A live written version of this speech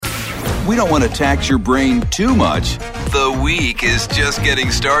We don't want to tax your brain too much. The week is just getting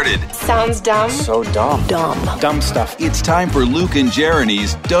started. Sounds dumb. So dumb. Dumb stuff. It's time for Luke and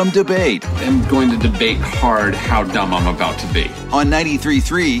Jeremy's Dumb Debate I'm going to debate hard how dumb I'm about to be. on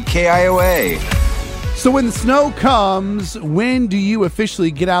 93.3 KIOA. So when the snow comes, when do you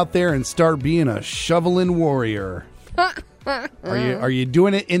officially get out there and start being a shoveling warrior? Are you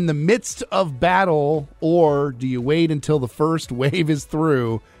doing it in the midst of battle, or do you wait until the first wave is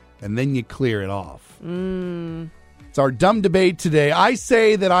through and then you clear it off? It's our dumb debate today. I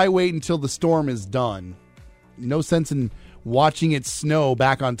say that I wait until the storm is done. No sense in watching it snow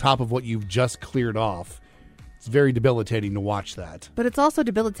back on top of what you've just cleared off. It's very debilitating to watch that. But it's also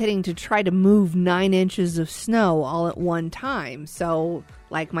debilitating to try to move 9 inches of snow all at one time. So,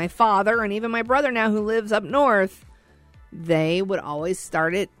 like my father and even my brother now who lives up north, they would always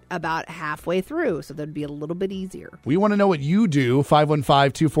start it about halfway through, so that'd be a little bit easier. We want to know what you do.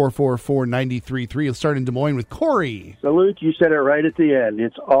 515-244-4933. Let's start in Des Moines with Corey. So, Luke, you said it right at the end.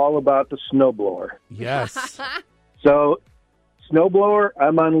 It's all about the snowblower. Yes. So, snowblower,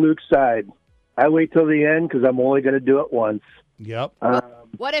 I'm on Luke's side. I wait till the end because I'm only going to do it once. Yep.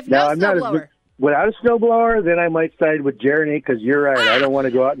 What if Now, no I'm not snowblower? Without a snowblower, then I might side with Jeremy because you're right. I don't want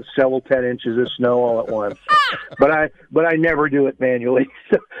to go out and shovel 10 inches of snow all at once. but I never do it manually.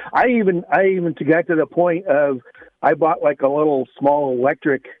 So I even got to the point of I bought like a little small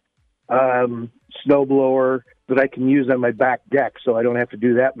electric snowblower that I can use on my back deck, so I don't have to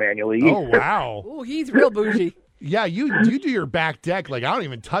do that manually. Oh, wow. Ooh, he's real bougie. Yeah, you do your back deck. Like, I don't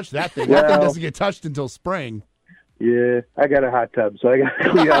even touch that thing. That thing doesn't get touched until spring. Yeah, I got a hot tub, so I got to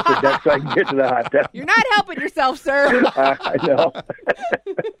clean out the deck so I can get to the hot tub. You're not helping yourself, sir. I know.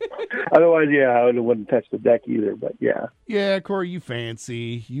 Otherwise, I wouldn't touch the deck either, but yeah. Yeah, Corey, you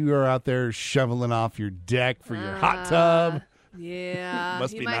fancy. You are out there shoveling off your deck for your hot tub. Yeah,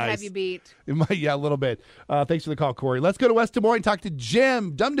 Must he be might nice. have you beat. It might, yeah, a little bit. Thanks for the call, Corey. Let's go to West Des Moines, talk to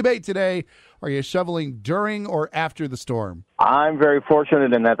Jim. Dumb debate today. Are you shoveling during or after the storm? I'm very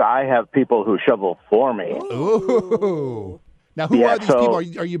fortunate in that I have people who shovel for me. Ooh. Now, who are these people? Are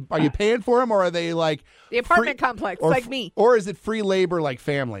you paying for them, or are they like The apartment complex, like me. Or is it free labor like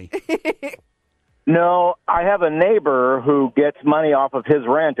family? No, I have a neighbor who gets money off of his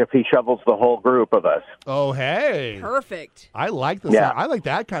rent if he shovels the whole group of us. Oh, hey. Perfect. I like this. Yeah. I like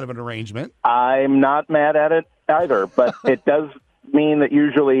that kind of an arrangement. I'm not mad at it either, but it does mean that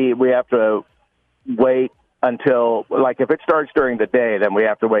usually we have to wait until, like, if it starts during the day, then we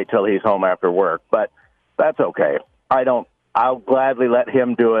have to wait till he's home after work. But that's okay. I'll gladly let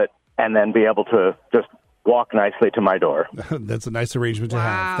him do it and then be able to just walk nicely to my door. That's a nice arrangement to have.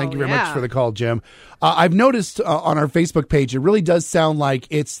 Wow, Thank you very much for the call, Jim. I've noticed on our Facebook page, it really does sound like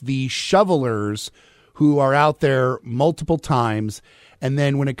it's the shovelers who are out there multiple times. And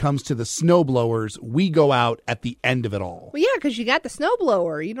then when it comes to the snowblowers, we go out at the end of it all. Well, yeah, because you got the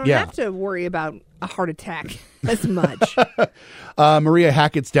snowblower. You don't have to worry about a heart attack as much. Maria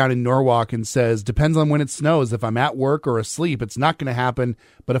Hackett's down in Norwalk and says, depends on when it snows. If I'm at work or asleep, it's not going to happen.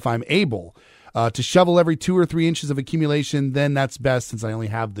 But if I'm able to shovel every 2 or 3 inches of accumulation, then that's best since I only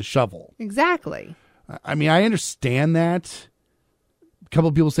have the shovel. Exactly. I mean, I understand that. A couple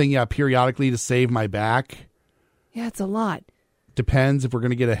of people saying, periodically to save my back. Yeah, it's a lot. Depends. If we're going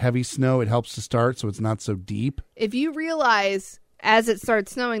to get a heavy snow, it helps to start so it's not so deep. If you realize as it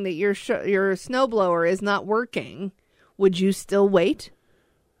starts snowing that your snowblower is not working, would you still wait?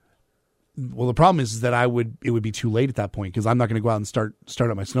 Well, the problem is that it would be too late at that point because I'm not going to go out and start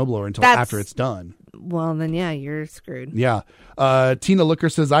up my snowblower until after it's done. Well, then, you're screwed. Yeah. Tina Looker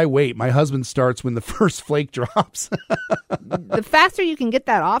says, I wait. My husband starts when the first flake drops. The faster you can get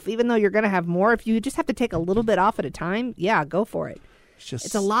that off, even though you're going to have more, if you just have to take a little bit off at a time, go for it.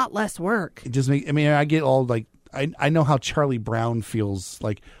 It's a lot less work. It just I get all like, I know how Charlie Brown feels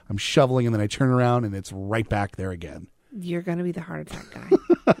like I'm shoveling and then I turn around and it's right back there again. You're going to be the heart attack guy.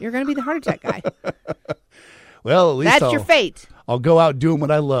 You're going to be the heart attack guy. Well, at least that's your fate. I'll go out doing what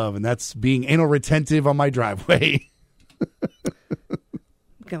I love, and that's being anal retentive on my driveway. I'm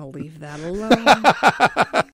going to leave that alone.